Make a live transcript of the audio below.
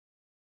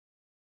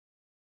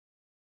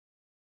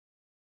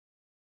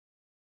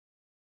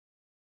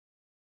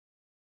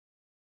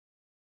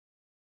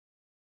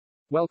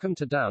Welcome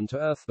to Down to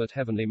Earth but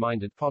Heavenly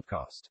Minded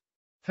podcast.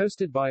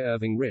 Hosted by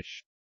Irving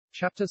Risch.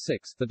 Chapter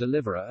 6, The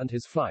Deliverer and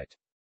His Flight.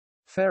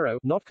 Pharaoh,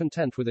 not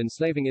content with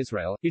enslaving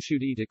Israel,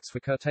 issued edicts for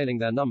curtailing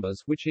their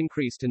numbers, which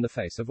increased in the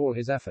face of all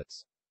his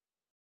efforts.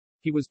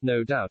 He was,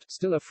 no doubt,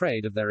 still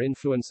afraid of their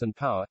influence and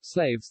power,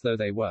 slaves though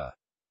they were.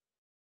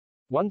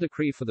 One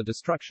decree for the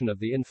destruction of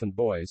the infant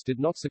boys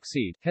did not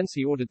succeed, hence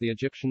he ordered the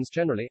Egyptians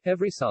generally,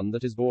 every son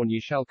that is born ye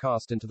shall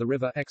cast into the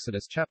river.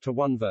 Exodus chapter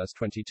 1 verse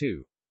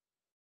 22.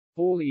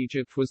 All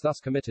Egypt was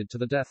thus committed to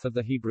the death of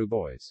the Hebrew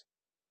boys.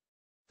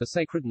 The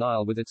sacred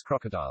Nile with its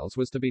crocodiles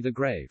was to be the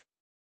grave.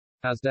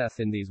 As death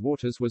in these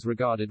waters was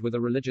regarded with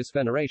a religious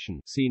veneration,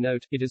 see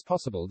note, it is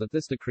possible that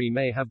this decree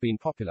may have been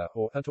popular,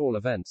 or, at all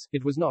events,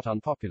 it was not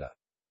unpopular.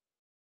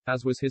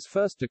 As was his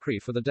first decree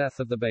for the death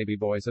of the baby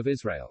boys of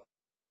Israel.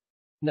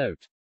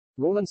 Note.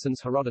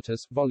 Rawlinson's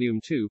Herodotus, Volume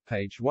 2,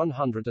 page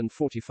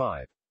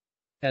 145.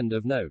 End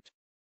of note.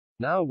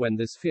 Now when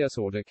this fierce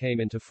order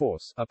came into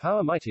force, a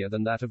power mightier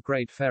than that of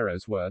great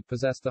Pharaoh's word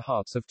possessed the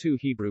hearts of two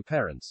Hebrew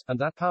parents, and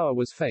that power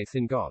was faith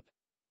in God.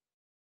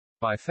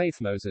 By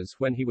faith Moses,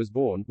 when he was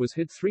born, was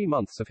hid 3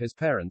 months of his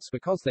parents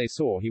because they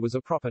saw he was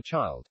a proper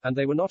child, and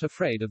they were not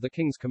afraid of the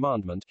king's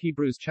commandment.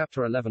 Hebrews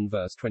chapter 11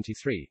 verse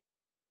 23.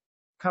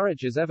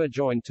 Courage is ever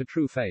joined to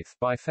true faith,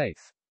 by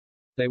faith.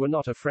 They were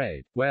not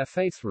afraid. Where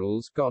faith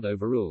rules, God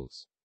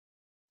overrules.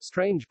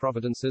 Strange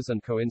providences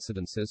and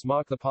coincidences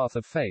mark the path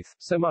of faith,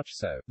 so much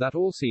so, that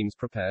all seems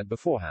prepared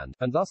beforehand,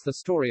 and thus the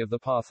story of the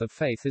path of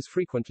faith is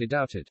frequently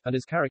doubted, and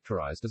is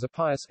characterized as a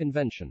pious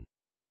invention.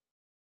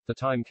 The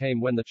time came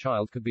when the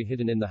child could be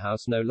hidden in the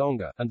house no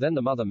longer, and then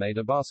the mother made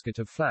a basket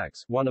of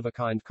flags, one of a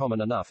kind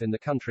common enough in the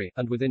country,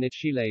 and within it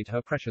she laid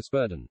her precious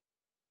burden.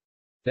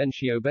 Then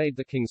she obeyed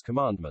the king's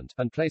commandment,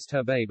 and placed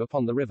her babe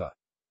upon the river.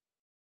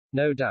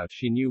 No doubt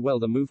she knew well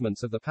the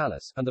movements of the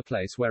palace, and the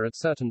place where at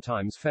certain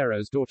times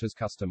Pharaoh's daughter's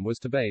custom was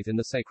to bathe in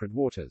the sacred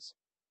waters.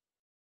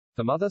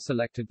 The mother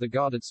selected the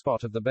guarded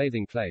spot of the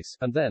bathing place,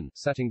 and then,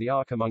 setting the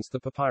ark amongst the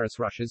papyrus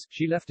rushes,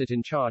 she left it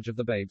in charge of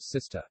the babe's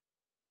sister.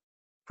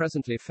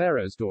 Presently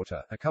Pharaoh's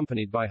daughter,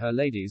 accompanied by her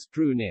ladies,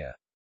 drew near.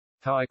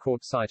 How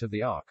caught sight of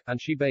the ark, and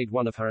she bade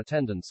one of her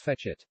attendants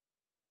fetch it.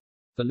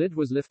 The lid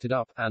was lifted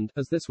up, and,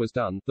 as this was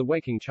done, the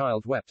waking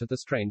child wept at the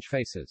strange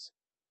faces.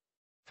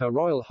 Her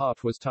royal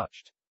heart was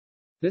touched.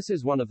 This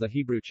is one of the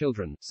Hebrew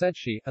children, said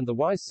she, and the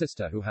wise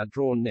sister who had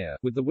drawn near,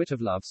 with the wit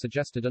of love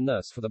suggested a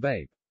nurse for the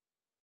babe.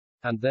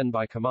 And then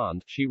by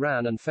command, she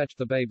ran and fetched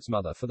the babe's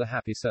mother for the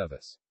happy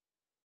service.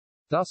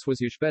 Thus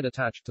was Yoshebed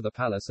attached to the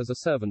palace as a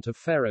servant of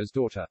Pharaoh's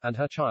daughter, and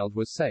her child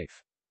was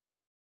safe.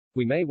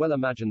 We may well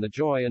imagine the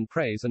joy and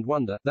praise and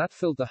wonder that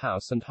filled the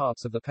house and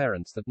hearts of the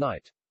parents that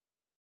night.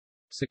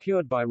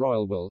 Secured by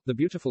royal will, the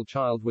beautiful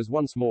child was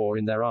once more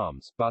in their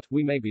arms, but,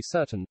 we may be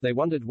certain, they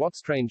wondered what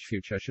strange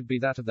future should be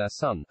that of their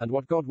son, and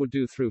what God would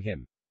do through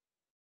him.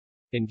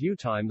 In due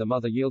time the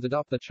mother yielded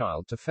up the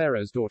child to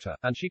Pharaoh's daughter,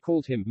 and she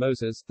called him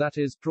Moses, that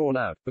is, drawn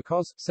out,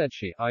 because, said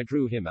she, I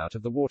drew him out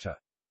of the water.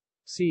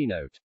 See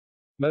note.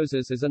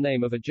 Moses is a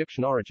name of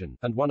Egyptian origin,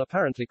 and one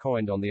apparently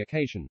coined on the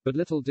occasion, but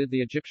little did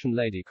the Egyptian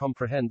lady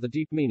comprehend the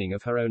deep meaning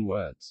of her own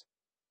words.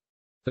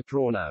 That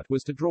drawn out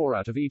was to draw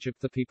out of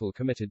Egypt the people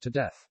committed to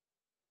death.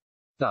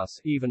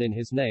 Thus, even in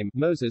his name,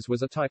 Moses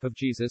was a type of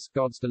Jesus,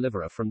 God's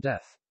deliverer from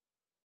death.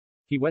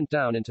 He went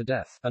down into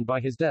death, and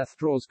by his death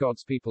draws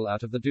God's people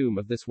out of the doom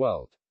of this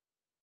world.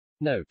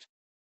 Note.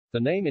 The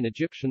name in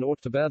Egyptian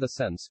ought to bear the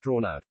sense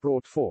drawn out,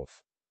 brought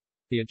forth.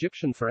 The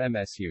Egyptian for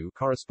MSU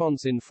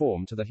corresponds in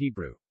form to the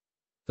Hebrew.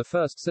 The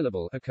first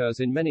syllable occurs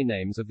in many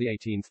names of the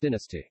 18th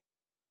dynasty.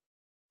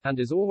 And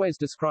is always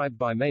described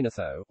by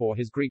Manetho, or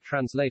his Greek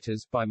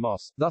translators, by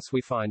Mos. Thus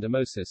we find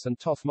Amosis and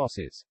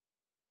Tothmoses.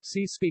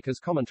 See Speaker's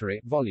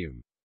Commentary,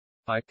 Volume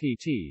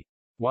IPT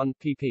 1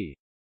 pp.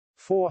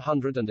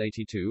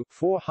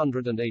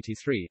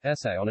 482-483,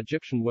 Essay on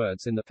Egyptian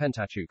Words in the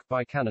Pentateuch,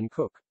 by Canon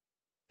Cook.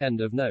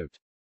 End of note.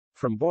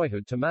 From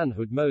boyhood to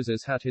manhood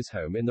Moses had his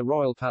home in the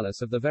royal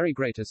palace of the very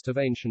greatest of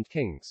ancient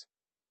kings.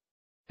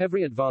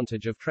 Every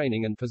advantage of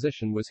training and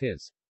position was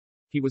his.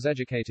 He was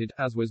educated,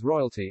 as was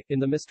royalty, in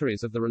the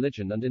mysteries of the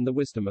religion and in the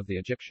wisdom of the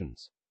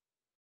Egyptians.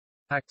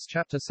 Acts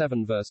chapter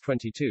 7 verse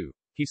 22.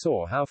 He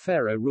saw how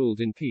Pharaoh ruled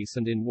in peace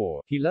and in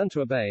war, he learned to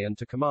obey and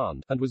to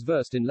command, and was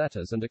versed in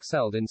letters and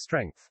excelled in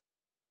strength.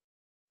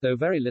 Though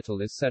very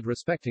little is said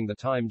respecting the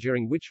time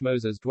during which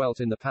Moses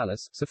dwelt in the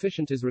palace,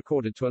 sufficient is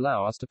recorded to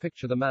allow us to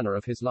picture the manner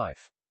of his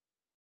life.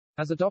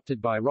 As adopted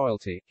by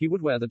royalty, he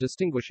would wear the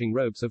distinguishing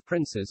robes of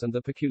princes and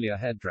the peculiar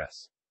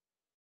headdress.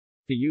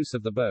 The use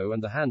of the bow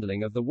and the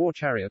handling of the war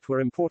chariot were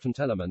important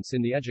elements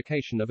in the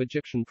education of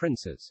Egyptian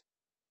princes.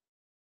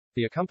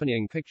 The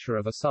accompanying picture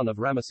of a son of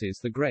Ramesses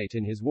the Great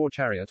in his war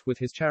chariot with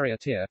his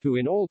charioteer, who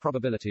in all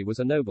probability was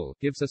a noble,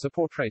 gives us a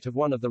portrait of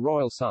one of the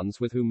royal sons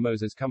with whom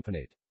Moses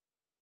companied.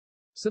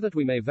 So that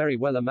we may very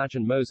well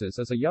imagine Moses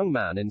as a young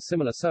man in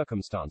similar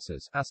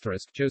circumstances.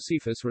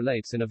 Josephus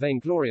relates in a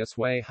vainglorious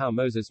way how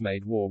Moses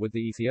made war with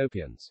the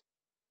Ethiopians.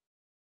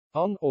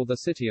 On, or the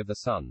city of the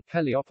sun,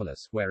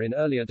 Heliopolis, where in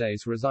earlier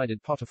days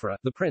resided Potiphar,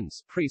 the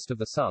prince, priest of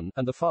the sun,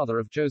 and the father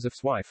of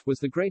Joseph's wife, was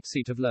the great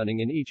seat of learning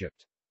in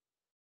Egypt,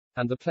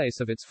 and the place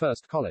of its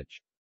first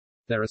college.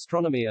 Their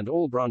astronomy and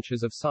all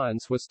branches of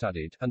science were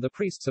studied, and the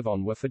priests of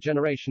On were for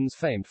generations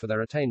famed for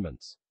their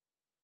attainments.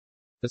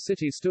 The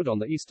city stood on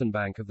the eastern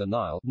bank of the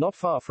Nile, not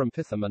far from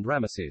Pithom and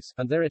Ramesses,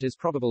 and there it is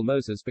probable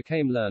Moses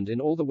became learned in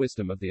all the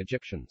wisdom of the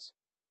Egyptians.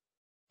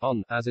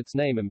 On, as its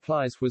name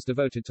implies, was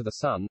devoted to the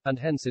sun, and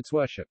hence its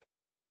worship.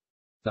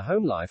 The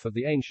home life of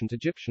the ancient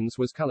Egyptians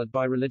was colored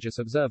by religious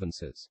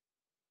observances.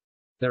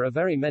 There are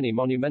very many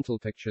monumental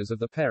pictures of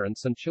the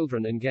parents and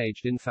children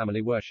engaged in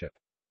family worship.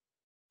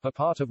 A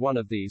part of one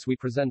of these we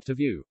present to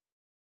view.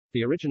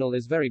 The original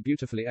is very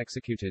beautifully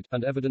executed,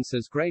 and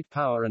evidences great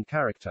power and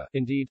character.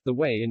 Indeed, the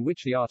way in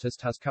which the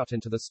artist has cut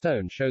into the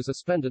stone shows a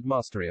splendid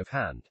mastery of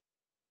hand.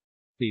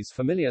 These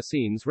familiar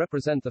scenes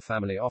represent the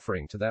family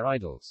offering to their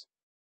idols.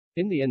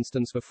 In the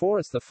instance before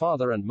us, the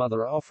father and mother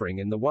are offering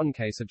in the one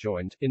case a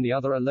joint, in the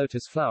other a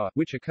lotus flower,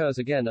 which occurs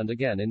again and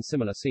again in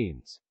similar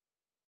scenes.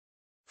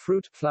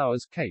 Fruit,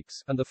 flowers,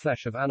 cakes, and the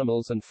flesh of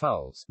animals and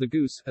fowls, the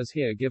goose, as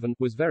here given,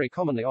 was very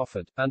commonly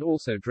offered, and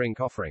also drink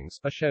offerings,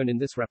 are shown in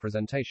this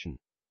representation.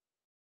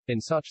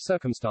 In such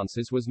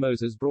circumstances was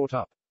Moses brought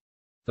up.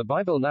 The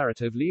Bible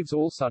narrative leaves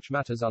all such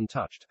matters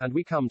untouched, and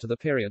we come to the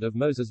period of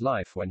Moses'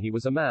 life when he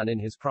was a man in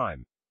his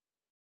prime.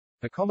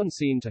 A common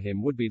scene to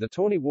him would be the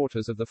tawny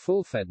waters of the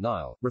full-fed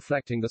Nile,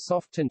 reflecting the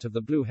soft tint of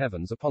the blue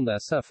heavens upon their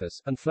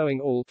surface, and flowing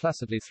all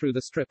placidly through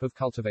the strip of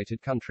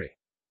cultivated country,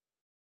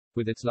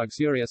 with its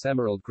luxurious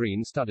emerald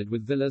green studded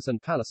with villas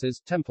and palaces,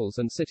 temples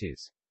and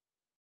cities.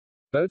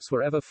 Boats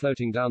were ever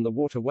floating down the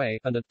waterway,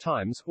 and at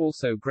times,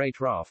 also great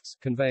rafts,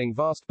 conveying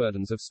vast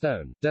burdens of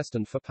stone,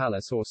 destined for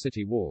palace or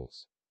city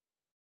walls.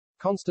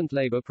 Constant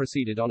labor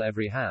proceeded on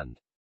every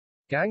hand.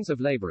 Gangs of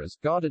laborers,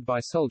 guarded by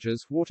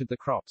soldiers, watered the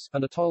crops,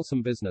 and a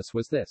toilsome business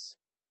was this.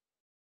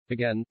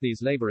 Again,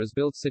 these laborers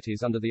built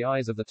cities under the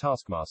eyes of the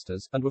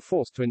taskmasters, and were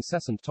forced to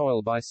incessant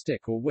toil by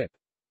stick or whip.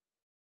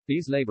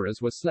 These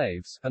laborers were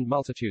slaves, and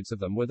multitudes of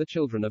them were the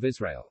children of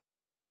Israel.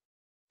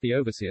 The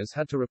overseers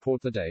had to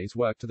report the day's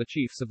work to the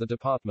chiefs of the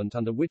department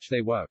under which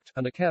they worked,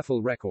 and a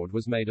careful record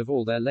was made of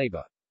all their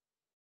labor.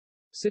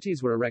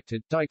 Cities were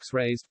erected, dikes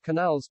raised,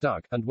 canals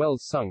dug, and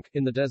wells sunk.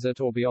 In the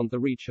desert or beyond the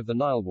reach of the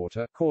Nile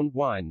water, corn,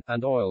 wine,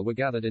 and oil were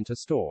gathered into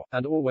store,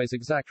 and always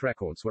exact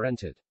records were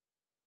entered,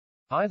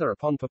 either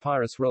upon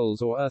papyrus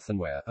rolls or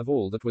earthenware, of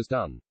all that was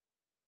done.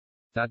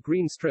 That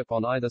green strip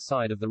on either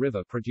side of the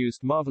river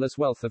produced marvelous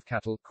wealth of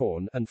cattle,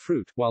 corn, and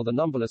fruit, while the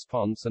numberless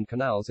ponds and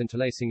canals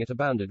interlacing it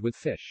abounded with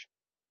fish.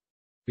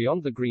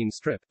 Beyond the green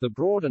strip, the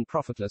broad and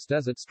profitless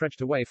desert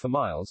stretched away for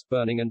miles,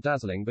 burning and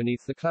dazzling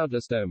beneath the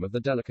cloudless dome of the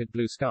delicate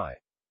blue sky.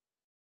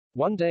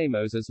 One day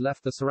Moses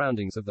left the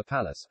surroundings of the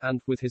palace,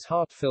 and, with his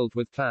heart filled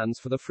with plans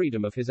for the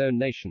freedom of his own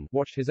nation,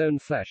 watched his own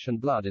flesh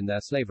and blood in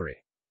their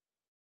slavery.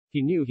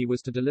 He knew he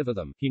was to deliver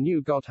them, he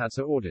knew God had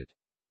so ordered.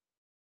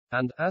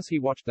 And, as he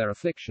watched their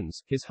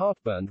afflictions, his heart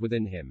burned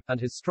within him,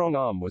 and his strong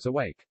arm was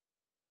awake.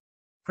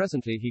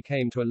 Presently he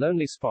came to a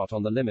lonely spot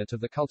on the limit of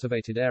the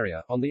cultivated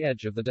area, on the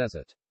edge of the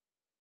desert.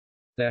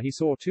 There he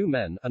saw two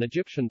men, an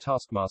Egyptian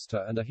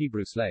taskmaster and a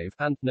Hebrew slave,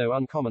 and, no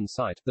uncommon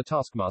sight, the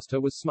taskmaster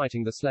was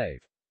smiting the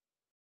slave.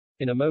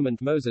 In a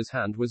moment Moses'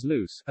 hand was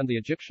loose, and the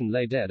Egyptian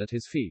lay dead at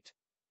his feet.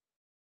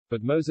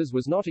 But Moses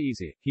was not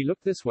easy. He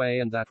looked this way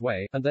and that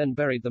way, and then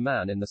buried the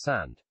man in the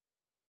sand.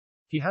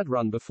 He had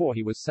run before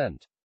he was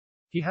sent.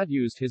 He had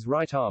used his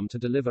right arm to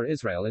deliver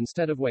Israel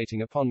instead of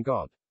waiting upon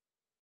God.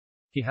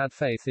 He had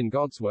faith in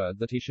God's word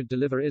that he should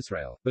deliver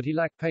Israel, but he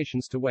lacked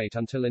patience to wait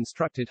until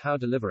instructed how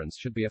deliverance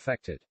should be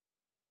effected.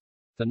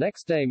 The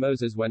next day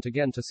Moses went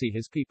again to see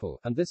his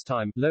people, and this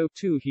time, lo,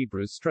 two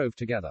Hebrews strove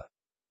together.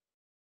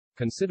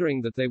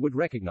 Considering that they would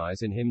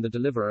recognize in him the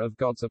deliverer of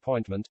God's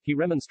appointment, he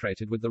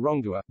remonstrated with the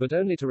wrongdoer, but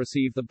only to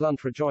receive the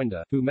blunt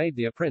rejoinder, who made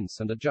thee a prince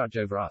and a judge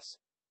over us?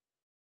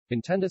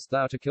 Intendest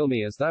thou to kill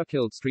me as thou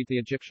killedst the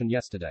Egyptian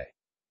yesterday?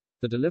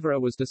 The deliverer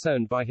was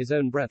disowned by his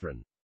own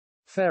brethren.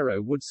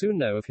 Pharaoh would soon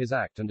know of his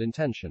act and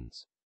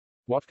intentions.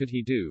 What could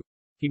he do?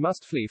 He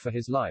must flee for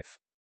his life.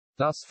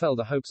 Thus fell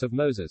the hopes of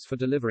Moses for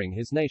delivering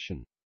his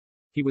nation.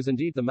 He was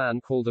indeed the man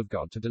called of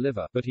God to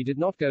deliver, but he did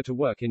not go to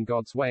work in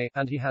God's way,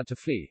 and he had to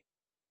flee.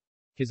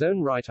 His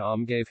own right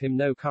arm gave him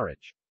no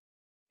courage.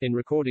 In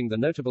recording the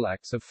notable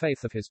acts of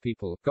faith of his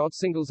people, God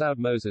singles out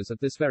Moses at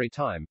this very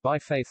time. By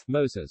faith,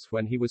 Moses,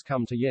 when he was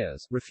come to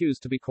years,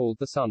 refused to be called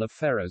the son of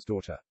Pharaoh's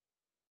daughter,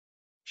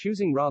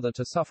 choosing rather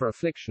to suffer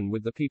affliction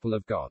with the people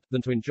of God,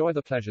 than to enjoy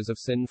the pleasures of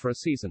sin for a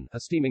season,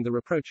 esteeming the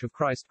reproach of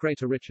Christ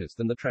greater riches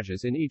than the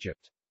treasures in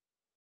Egypt.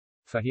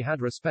 For he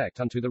had respect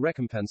unto the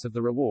recompense of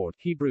the reward.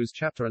 Hebrews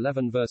chapter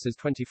 11 verses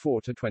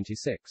 24 to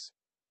 26.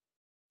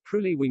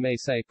 Truly we may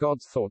say,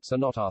 God's thoughts are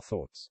not our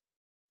thoughts.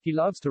 He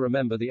loves to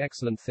remember the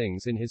excellent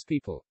things in his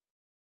people.